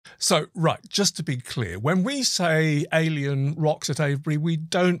So, right, just to be clear, when we say alien rocks at Avebury, we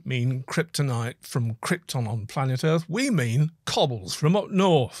don't mean kryptonite from Krypton on planet Earth. We mean cobbles from up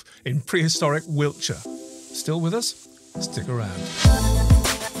north in prehistoric Wiltshire. Still with us? Stick around.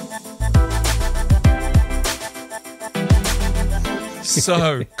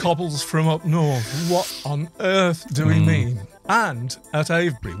 So, cobbles from up north, what on earth do we mean? And at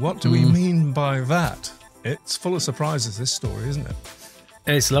Avebury, what do we mean by that? It's full of surprises, this story, isn't it?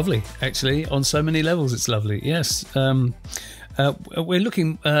 It's lovely, actually. On so many levels, it's lovely, yes. We're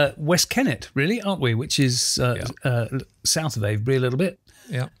looking West Kennett, really, aren't we? Which is south of Avebury a little bit.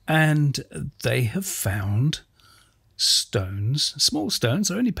 Yeah. And they have found stones, small stones,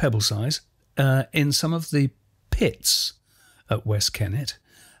 they're only pebble size, in some of the pits at West Kennett.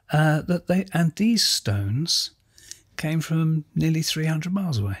 And these stones came from nearly 300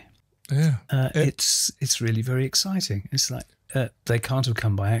 miles away. Yeah. It's really very exciting. It's like they can't have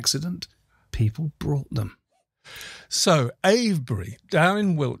come by accident. People brought them. So Avebury, down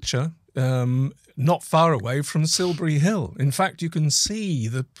in Wiltshire, not far away from Silbury Hill. In fact, you can see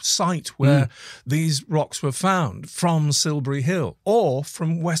the site where these rocks were found from Silbury Hill or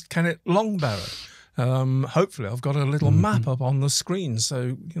from West Kennett Longbarrow. Hopefully I've got a little map up on the screen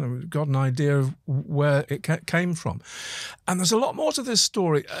so we've got an idea of where it came from. And there's a lot more to this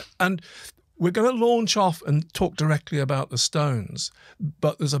story, and we're going to launch off and talk directly about the stones,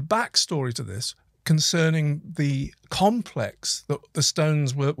 but there's a backstory to this concerning the complex that the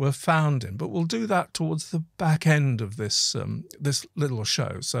stones were found in, but we'll do that towards the back end of this this little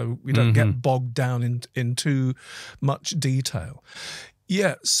show so we don't get bogged down in too much detail.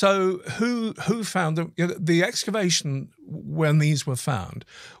 Yeah, so who found them? The excavation when these were found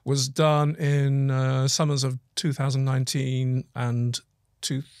was done in summers of 2019 and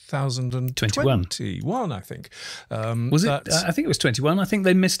 2021, I think. Was it? I think it was 21. I think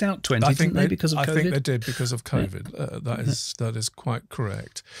they missed out 20, didn't they, because of COVID? I think they did because of COVID. That is quite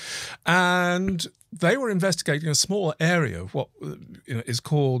correct. And they were investigating a small area of what is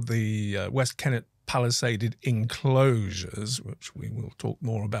called the West Kennett palisaded enclosures, which we will talk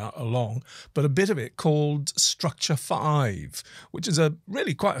more about along, but a bit of it called Structure 5, which is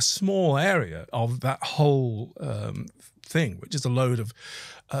really quite a small area of that whole thing, which is a load of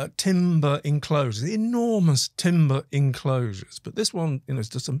timber enclosures, enormous timber enclosures. But this one, is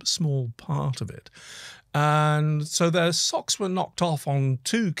just a small part of it. And so their socks were knocked off on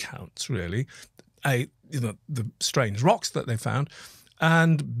two counts, really. A, the strange rocks that they found,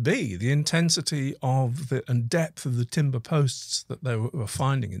 and B, the intensity of and depth of the timber posts that they were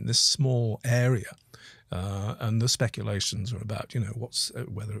finding in this small area. And the speculations are about,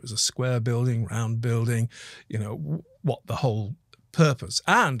 whether it was a square building, round building, what the whole purpose.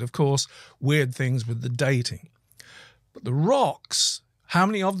 And, of course, weird things with the dating. But the rocks, how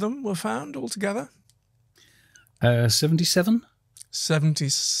many of them were found altogether? 77?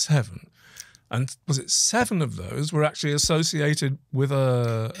 77. And was it 7 of those were actually associated with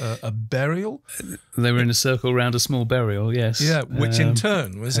a burial? They were in a circle around a small burial, yes. Yeah, which in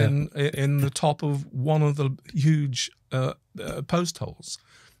turn was in the top of one of the huge post holes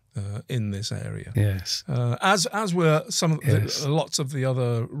in this area. Yes. As were some of lots of the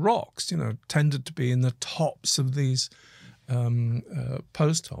other rocks, tended to be in the tops of these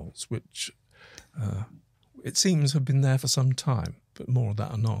post holes, which it seems have been there for some time. But more of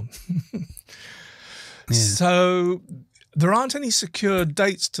that anon. So there aren't any secure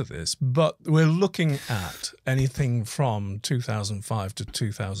dates to this, but we're looking at anything from 2005 to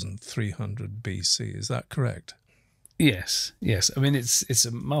 2300 BC. Is that correct? Yes, yes. I mean, it's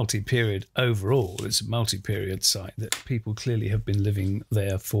a multi-period overall. It's a multi-period site that people clearly have been living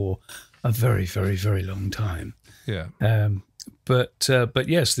there for a very, very, very long time. Yeah. But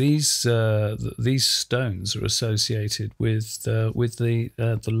yes, these stones are associated with the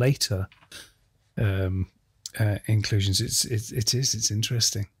later inclusions. It's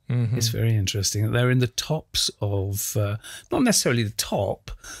interesting. It's very interesting. They're in the tops of not necessarily the top,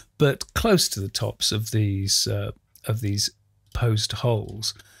 but close to the tops of these post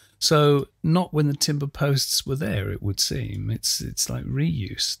holes. So not when the timber posts were there, it would seem. It's like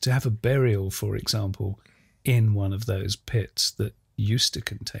reuse. To have a burial, for example, in one of those pits that used to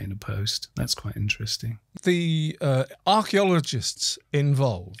contain a post. That's quite interesting. The archaeologists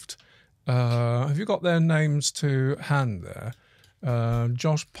involved, have you got their names to hand there?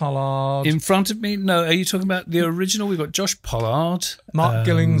 Josh Pollard. In front of me? No, are you talking about the original? We've got Josh Pollard. Mark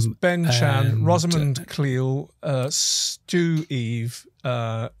Gillings, Ben Chan, Rosamond Cleal, Stu Eve,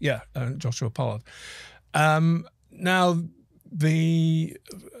 and Joshua Pollard. Now, the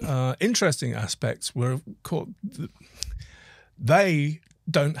interesting aspects were called. They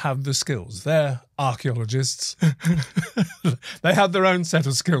don't have the skills. They're archaeologists. They have their own set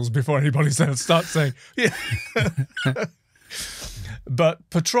of skills before anybody starts saying, yeah. But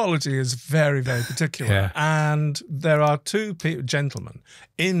petrology is very, very particular. Yeah. And there are two gentlemen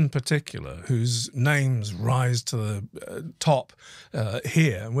in particular whose names rise to the top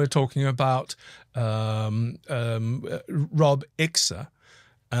here. And we're talking about Rob Ixer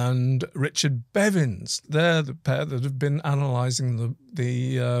and Richard Bevins. They're the pair that have been analysing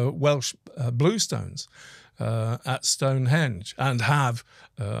the Welsh bluestones at Stonehenge and have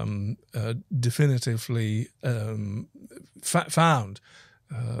definitively found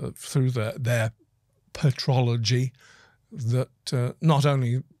through their petrology that not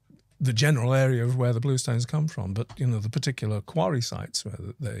only the general area of where the bluestones come from, but the particular quarry sites where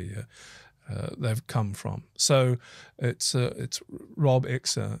they've come from. So it's Rob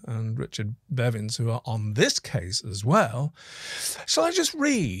Ixer and Richard Bevins who are on this case as well. Shall I just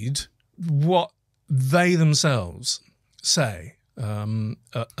read what they themselves say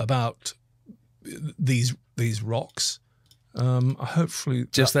about these rocks? Hopefully,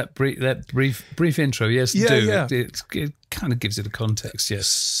 just that brief intro. Yes, yeah, do. Yeah. It kind of gives it a context. Yes.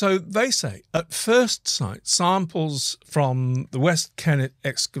 So they say at first sight, samples from the West Kennett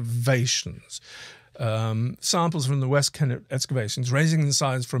excavations. Samples from the West Kennett excavations, ranging in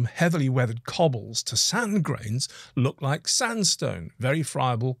size from heavily weathered cobbles to sand grains, look like sandstone. Very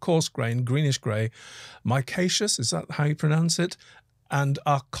friable, coarse grain, greenish grey, micaceous, is that how you pronounce it? And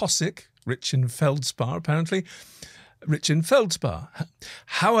arcosic, rich in feldspar, apparently. Rich in feldspar.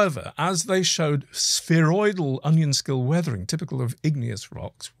 However, as they showed spheroidal onion skill weathering, typical of igneous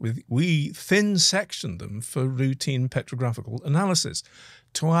rocks, we thin-sectioned them for routine petrographical analysis.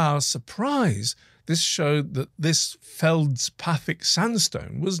 To our surprise, this showed that this feldspathic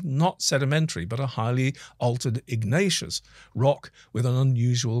sandstone was not sedimentary, but a highly altered igneous rock with an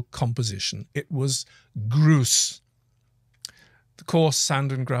unusual composition. It was grus, the coarse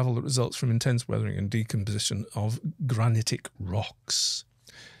sand and gravel that results from intense weathering and decomposition of granitic rocks.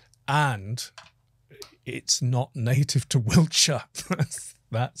 And it's not native to Wiltshire.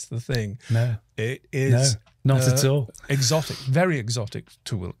 That's the thing. No. It is... No, not at all. Exotic, very exotic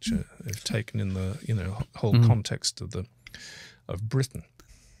to Wiltshire, if taken in the whole context of Britain.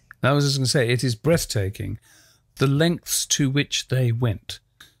 I was just going to say, it is breathtaking, the lengths to which they went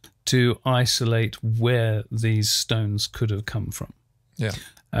to isolate where these stones could have come from. Yeah,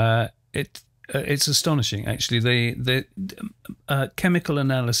 it's astonishing, actually. The chemical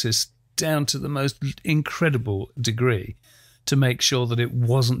analysis down to the most incredible degree to make sure that it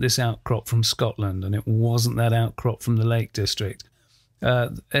wasn't this outcrop from Scotland and it wasn't that outcrop from the Lake District.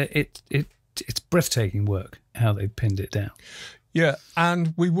 It's breathtaking work how they pinned it down. Yeah,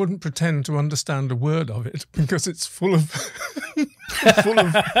 and we wouldn't pretend to understand a word of it because it's full of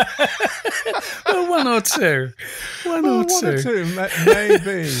well, one or two,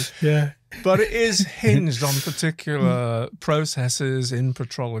 maybe. Yeah. But it is hinged on particular processes in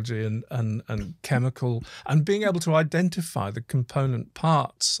petrology and chemical, and being able to identify the component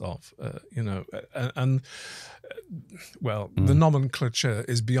parts of, the nomenclature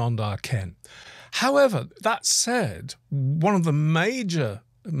is beyond our ken. However, that said, one of the major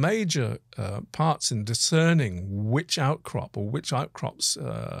parts in discerning which outcrop or which outcrops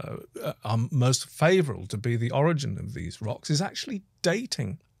are most favourable to be the origin of these rocks is actually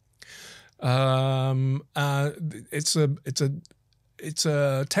dating. It's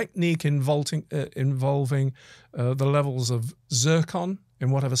a technique involving the levels of zircon in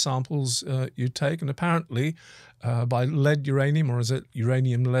whatever samples you take, and apparently by lead uranium, or is it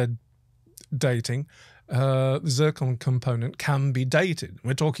uranium lead dating, the zircon component can be dated.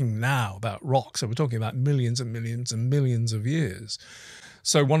 We're talking now about rocks, so we're talking about millions and millions and millions of years.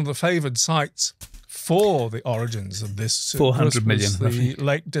 So one of the favoured sites for the origins of this 400 million, the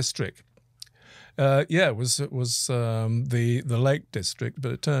Lake District. It was the Lake District,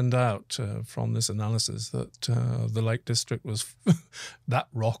 but it turned out from this analysis that the Lake District was that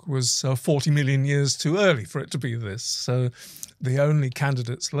rock was 40 million years too early for it to be this. So the only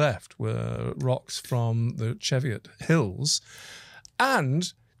candidates left were rocks from the Cheviot Hills,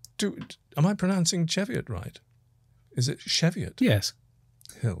 and am I pronouncing Cheviot right? Is it Cheviot? Yes.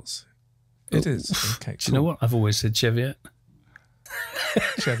 Hills. It is. Okay. Do you know what? I've always said Cheviot.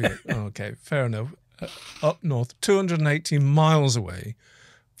 Cheviot. Okay, fair enough. Up north, 280 miles away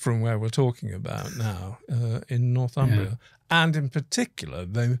from where we're talking about now, in Northumbria. Yeah. And in particular,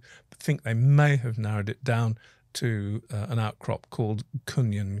 they think they may have narrowed it down to an outcrop called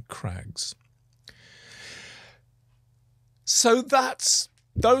Cunnion Crags. So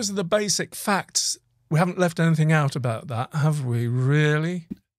those are the basic facts We haven't left anything out about that, have we, really?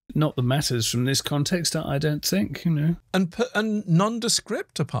 Not that matters from this context, I don't think, And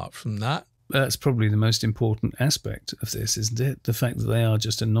nondescript apart from that. That's probably the most important aspect of this, isn't it? The fact that they are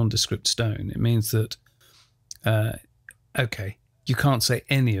just a nondescript stone. It means that, okay, you can't say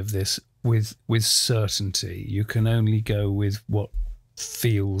any of this with certainty. You can only go with what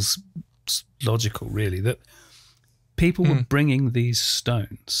feels logical, really, that people were bringing these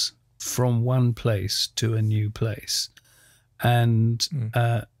stones from one place to a new place. And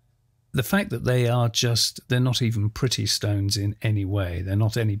the fact that they're not even pretty stones in any way. They're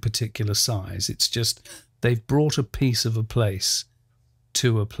not any particular size. It's just they've brought a piece of a place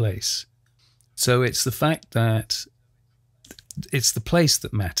to a place. So it's the fact that it's the place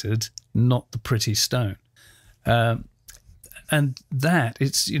that mattered, not the pretty stone. And that,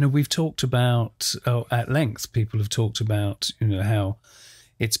 it's, we've talked about, at length, people have talked about, how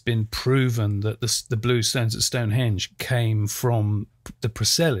it's been proven that the blue stones at Stonehenge came from the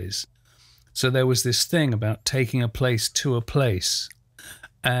Preselles. So there was this thing about taking a place to a place.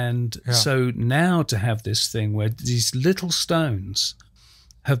 And so now to have this thing where these little stones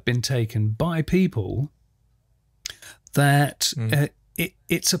have been taken by people that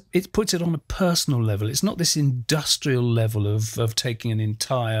it puts it on a personal level. It's not this industrial level of taking an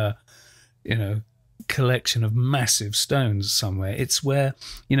entire, collection of massive stones somewhere. It's where,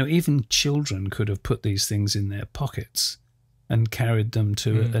 even children could have put these things in their pockets and carried them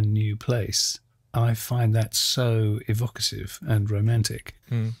to a new place. I find that so evocative and romantic.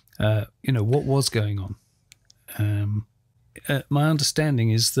 What was going on? My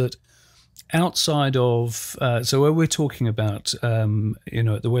understanding is that outside of, so where we're talking about, at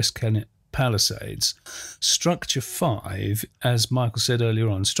the West Kennett palisades, Structure 5, as Michael said earlier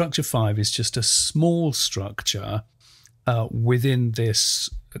on, Structure 5 is just a small structure within this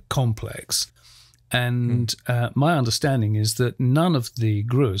complex. And my understanding is that none of the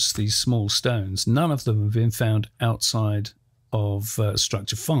grus, these small stones, none of them have been found outside of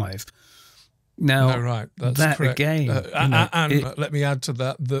Structure 5. Now, no, right. That's that correct. Again, let me add to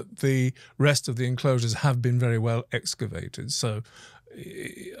that the rest of the enclosures have been very well excavated. So,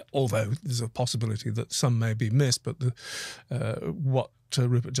 although there's a possibility that some may be missed, but what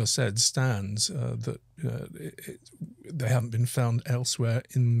Rupert just said stands, that they haven't been found elsewhere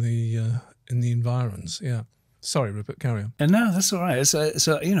in the environs. Yeah. Sorry, Rupert, carry on. No, that's all right. So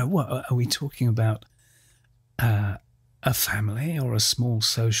what are we talking about? A family or a small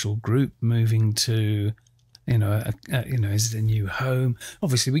social group moving to, is it a new home?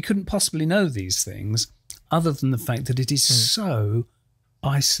 Obviously, we couldn't possibly know these things, other than the fact that it is so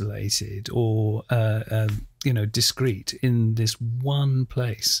isolated or discreet in this one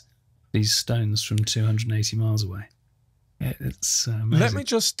place. These stones from 280 miles away. It's amazing. Let me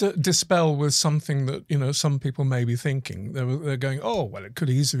just dispel with something that some people may be thinking. They're going, oh well, it could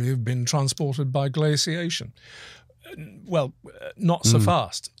easily have been transported by glaciation. Well, not so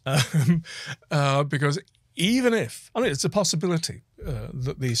fast, because even if, it's a possibility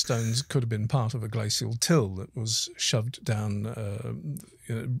that these stones could have been part of a glacial till that was shoved down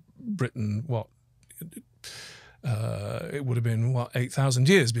Britain, it would have been, 8,000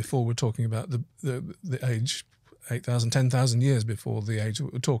 years before we're talking about the age, 8,000, 10,000 years before the age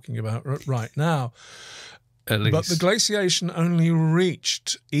that we're talking about right now. At least. But the glaciation only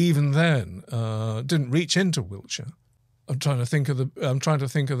reached, even then, didn't reach into Wiltshire. I'm trying to think of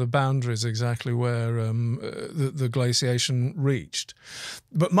the boundaries exactly where the glaciation reached.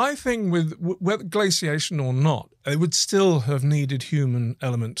 But my thing with whether glaciation or not, it would still have needed human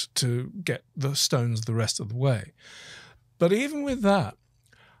element to get the stones the rest of the way. But even with that,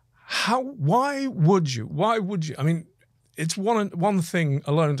 why would you? I mean, it's one thing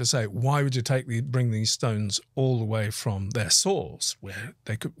alone to say, why would you bring these stones all the way from their source, where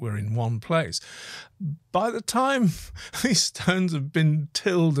were in one place? By the time these stones have been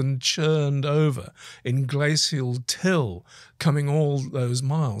tilled and churned over in glacial till, coming all those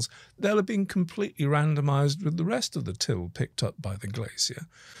miles, they'll have been completely randomized with the rest of the till picked up by the glacier.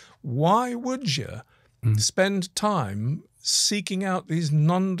 Why would you spend time seeking out these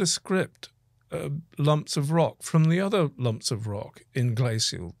nondescript lumps of rock from the other lumps of rock in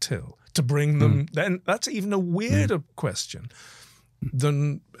glacial till to bring them? Then that's even a weirder question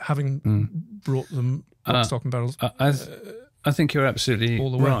than having brought them stock and barrels. I think you're absolutely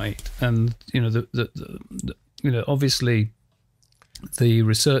right, and obviously the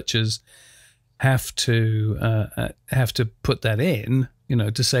researchers have to put that in,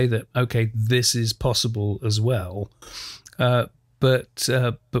 to say that okay, this is possible as well. But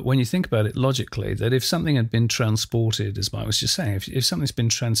when you think about it logically, that if something had been transported, as Mike was just saying, if something's been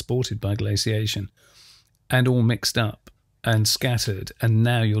transported by glaciation, and all mixed up and scattered, and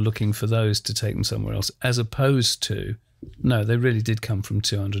now you're looking for those to take them somewhere else, as opposed to, no, they really did come from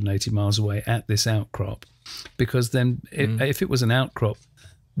 280 miles away at this outcrop, because then if it was an outcrop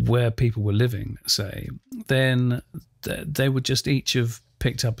where people were living, say, then they would just each have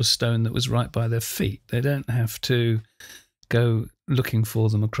picked up a stone that was right by their feet. They don't have to go looking for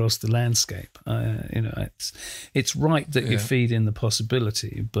them across the landscape. It's right that you feed in the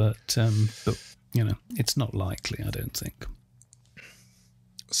possibility, but it's not likely, I don't think.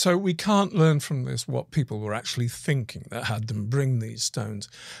 So we can't learn from this what people were actually thinking that had them bring these stones.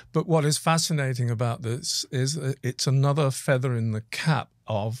 But what is fascinating about this is that it's another feather in the cap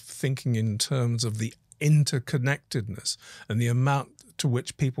of thinking in terms of the interconnectedness and the amount to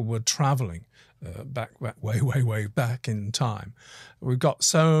which people were travelling way back in time. We've got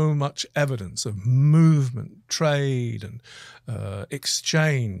so much evidence of movement, trade and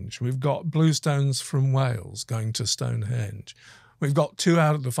exchange. We've got bluestones from Wales going to Stonehenge. We've got 2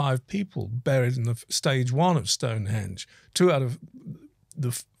 out of the 5 people buried in the stage 1 of Stonehenge. 2 out of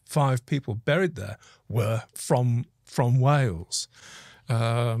the 5 people buried there were from Wales.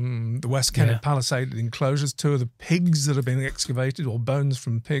 The West Kennett palisaded enclosures, 2 of the pigs that have been excavated, or bones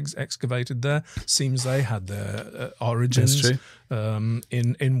from pigs excavated there, seems they had their origins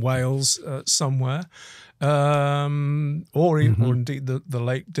in Wales somewhere, or indeed the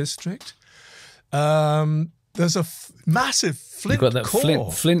Lake District. There's a massive flint core. You've got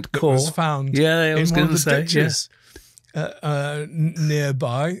that flint core that was found I was in one of the say, ditches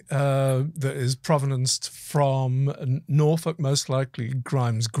nearby that is provenanced from Norfolk, most likely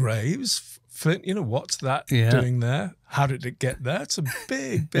Grimes Graves. Flint, what's that doing there? How did it get there? It's a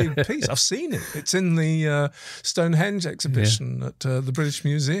big piece. I've seen it. It's in the Stonehenge exhibition at the British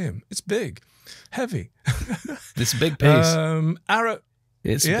Museum. It's big, heavy. It's a big piece.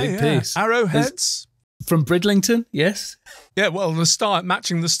 It's a big piece. Arrowheads. From Bridlington, yes. Yeah, well, the style,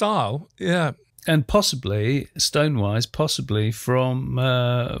 matching the style, yeah. And possibly, stone-wise, from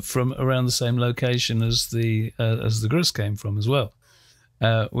around the same location as the Grus came from as well,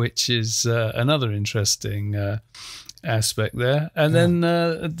 which is another interesting aspect there. And then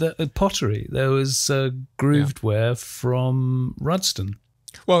the pottery, there was grooved ware from Rudston.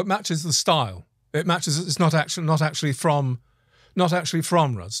 Well, it matches the style. It matches. It's not actually from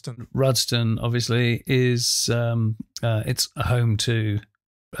Rudston. Rudston, obviously, is it's home to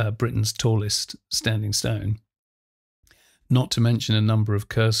Britain's tallest standing stone. Not to mention a number of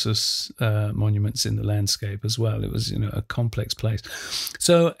cursus monuments in the landscape as well. It was, a complex place.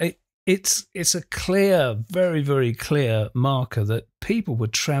 So it's a clear, very, very clear marker that people were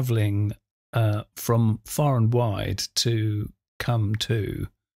travelling from far and wide to come to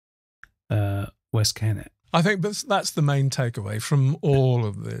West Kennett. I think that's the main takeaway from all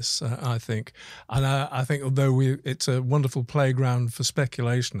of this, I think. And I think although it's a wonderful playground for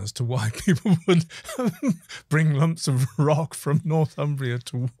speculation as to why people would bring lumps of rock from Northumbria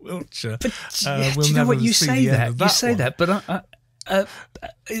to Wiltshire, we'll never see the end of that. You say that,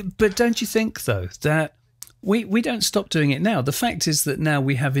 but don't you think, though, that we don't stop doing it now? The fact is that now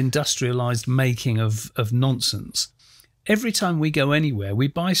we have industrialised making of nonsense. Every time we go anywhere, we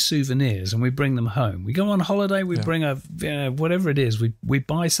buy souvenirs and we bring them home. We go on holiday, we bring whatever it is. We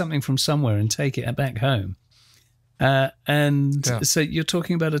buy something from somewhere and take it back home. So you're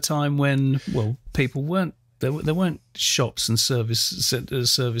talking about a time when, people weren't there weren't shops and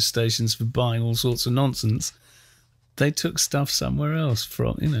service stations for buying all sorts of nonsense. They took stuff somewhere else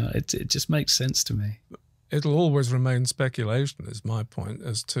from. It just makes sense to me. It'll always remain speculation, is my point,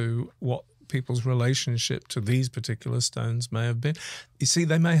 as to what people's relationship to these particular stones may have been. You see,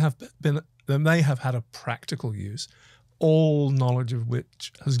 they may have had a practical use, all knowledge of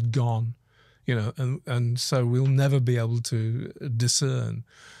which has gone, and so we'll never be able to discern.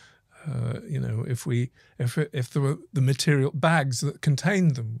 If there were the material bags that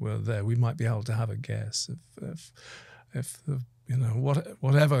contained them were there, we might be able to have a guess if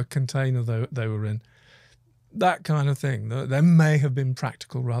whatever container they were in. That kind of thing. They may have been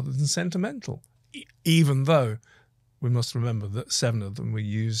practical rather than sentimental, even though we must remember that 7 of them were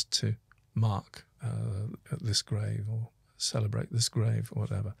used to mark this grave or celebrate this grave or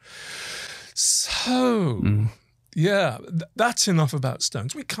whatever. So, that's enough about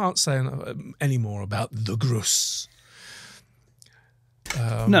stones. We can't say any more about the Grus.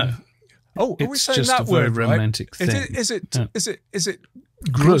 No. Oh, are we saying just that a very word romantic right? thing. Is it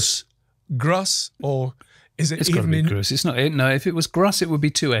Grus? Grus, or is it It's even got to be in Grus. It's not. No, if it was Grus, it would be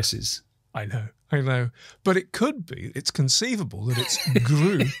 2 S's. I know. But it could be. It's conceivable that it's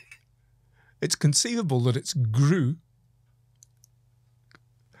Gru. It's conceivable that it's Gru.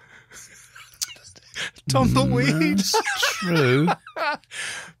 Tumbleweed. That's true.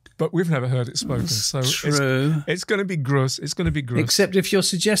 But we've never heard it spoken, so true. It's going to be Grus. It's going to be Grus. Except if you're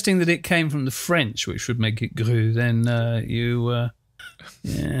suggesting that it came from the French, which would make it Gru, then yeah.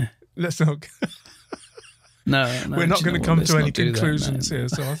 Let's not. No, we're not going to come to any conclusions here,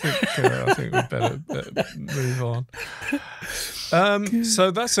 so I think we'd better move on.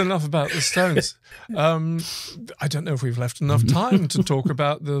 So that's enough about the stones. I don't know if we've left enough time to talk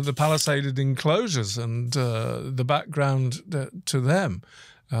about the palisaded enclosures and the background to them.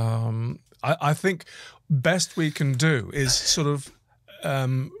 I think best we can do is sort of,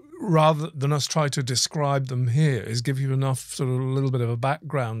 rather than us try to describe them here, is give you enough sort of a little bit of a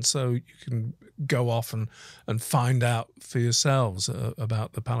background so you can go off and find out for yourselves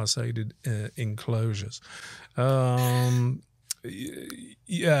about the palisaded enclosures.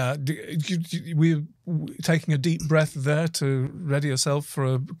 Yeah, we're taking a deep breath there to ready yourself for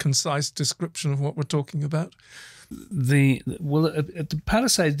a concise description of what we're talking about. The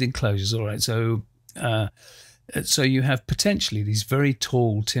palisaded enclosures, all right. So you have potentially these very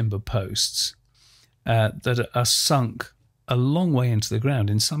tall timber posts that are sunk a long way into the ground.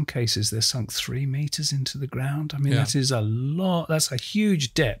 In some cases, they're sunk 3 meters into the ground. I mean, that is a lot. That's a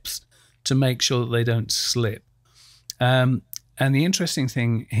huge depth to make sure that they don't slip. And the interesting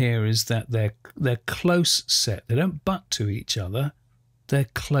thing here is that they're close set. They don't butt to each other. They're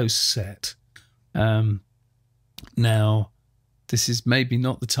close set. Now, this is maybe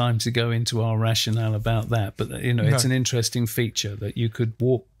not the time to go into our rationale about that, but it's an interesting feature that you could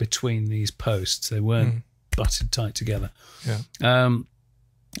walk between these posts. They weren't butted tight together. Yeah.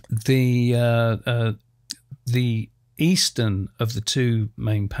 The eastern of the two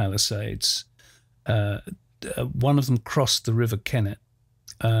main palisades, one of them crossed the River Kennett,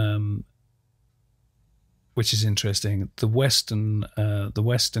 which is interesting. The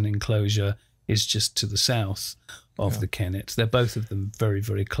western enclosure is just to the south of the Kennett. They're both of them very,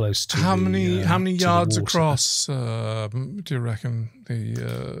 very close to how many yards across do you reckon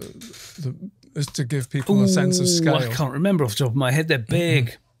is to give people a sense of scale? I can't remember off the top of my head. They're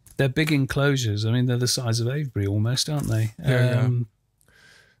big. They're big enclosures. I mean, they're the size of Avebury almost, aren't they?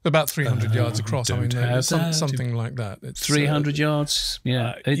 About 300 yards across. I mean, something like that. It's 300 yards.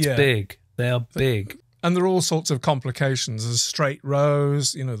 Yeah, it's big. They are big. And there are all sorts of complications. There's straight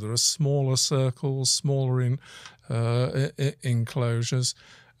rows. There are smaller circles, smaller enclosures,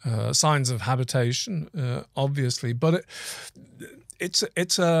 signs of habitation, obviously. But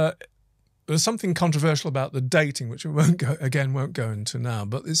there's something controversial about the dating, which we won't go into now.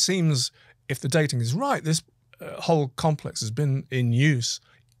 But it seems, if the dating is right, this whole complex has been in use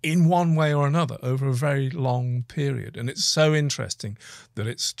in one way or another over a very long period. And it's so interesting that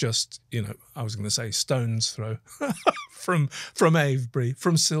it's just, I was going to say stone's throw from Avebury,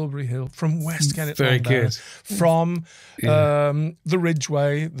 from Silbury Hill, from West Kennett, very good, from the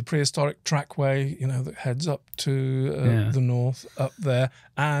Ridgeway, the prehistoric trackway, that heads up to the north up there,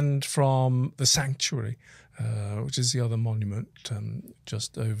 and from the sanctuary, which is the other monument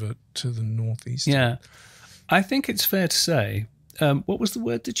just over to the northeast. Yeah, I think it's fair to say. What was the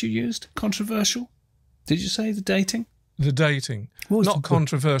word that you used? Controversial? Did you say the dating? The dating. Not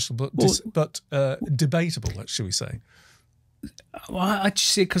controversial, but debatable, shall we say. Well, I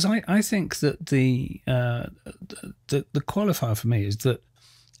just see, because I think that the qualifier for me is that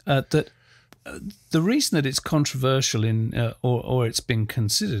the reason that it's controversial or it's been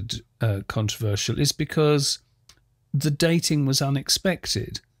considered controversial is because the dating was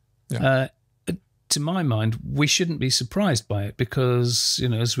unexpected. Yeah. To my mind, we shouldn't be surprised by it because,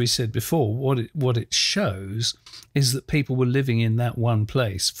 as we said before, what it shows is that people were living in that one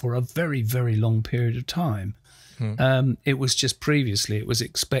place for a very, very long period of time. It was just previously, it was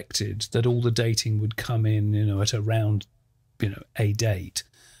expected that all the dating would come in, at around, a date.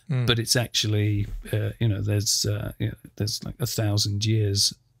 But it's actually, there's like 1,000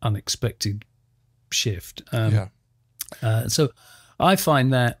 years unexpected shift. So I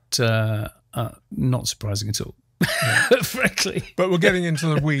find that not surprising at all, frankly. But we're getting into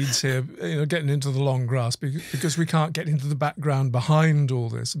the weeds here, getting into the long grass because we can't get into the background behind all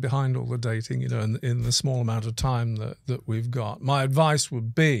this, behind all the dating, in the small amount of time that we've got. My advice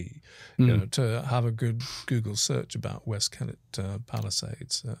would be, to have a good Google search about West Kennett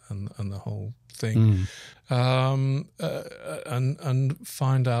Palisades and the whole thing, and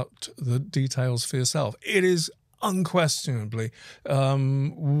find out the details for yourself. It is unquestionably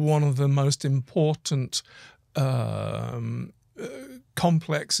one of the most important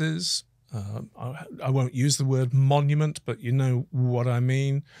complexes. I won't use the word monument, but you know what I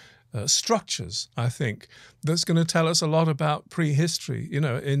mean. structures, I think, that's going to tell us a lot about prehistory, you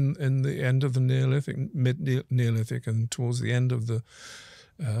know, in the end of the Neolithic, mid-Neolithic, and towards the end of the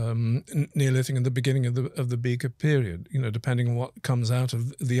Neolithic and the beginning of the Beaker period, you know, depending on what comes out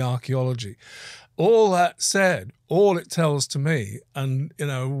of the archaeology. All that said, all it tells to me, and, you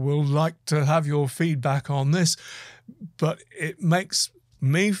know, we'll like to have your feedback on this, but it makes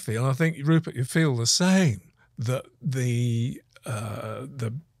me feel, I think, Rupert, you feel the same, that the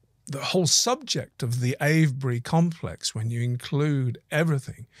whole subject of the Avebury complex, when you include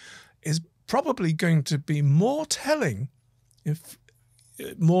everything, is probably going to be more telling if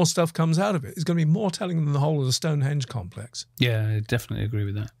more stuff comes out of it. It's going to be more telling than the whole of the Stonehenge complex. Yeah, I definitely agree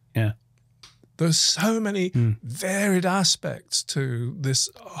with that. Yeah. There's so many varied aspects to this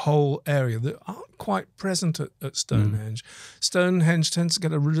whole area that aren't quite present at Stonehenge. Stonehenge tends to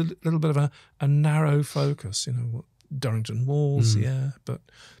get a little bit of a narrow focus, you know, Durrington walls, yeah, but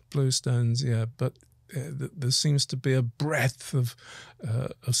bluestones, yeah, but there seems to be a breadth of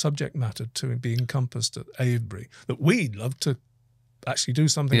subject matter to be encompassed at Avebury that we'd love to actually do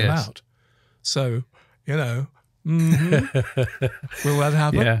something about. So, you know, will that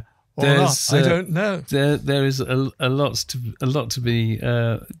happen? Yeah. Or not? I don't know. There is a lot to be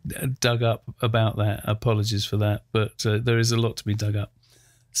dug up about that. Apologies for that, but there is a lot to be dug up.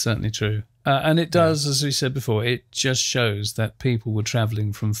 Certainly true. And it does, as we said before, it just shows that people were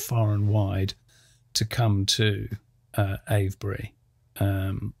travelling from far and wide to come to Avebury.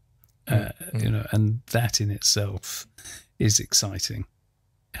 You know, and that in itself is exciting.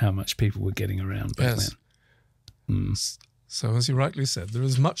 How much people were getting around back then. So, as you rightly said, there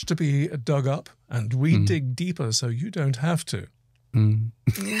is much to be dug up, and we dig deeper so you don't have to.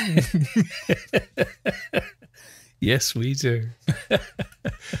 Yes, we do.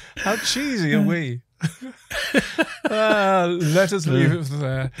 How cheesy are we? Let us leave it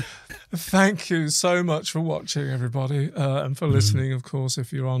there. Thank you so much for watching, everybody, and for listening, of course,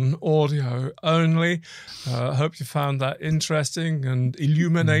 if you're on audio only. Hope you found that interesting and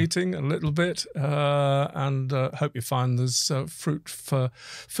illuminating a little bit, and hope you find there's fruit for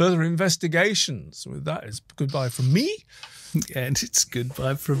further investigations. With that, it's goodbye from me. And it's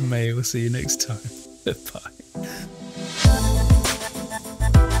goodbye from me. We'll see you next time. Bye.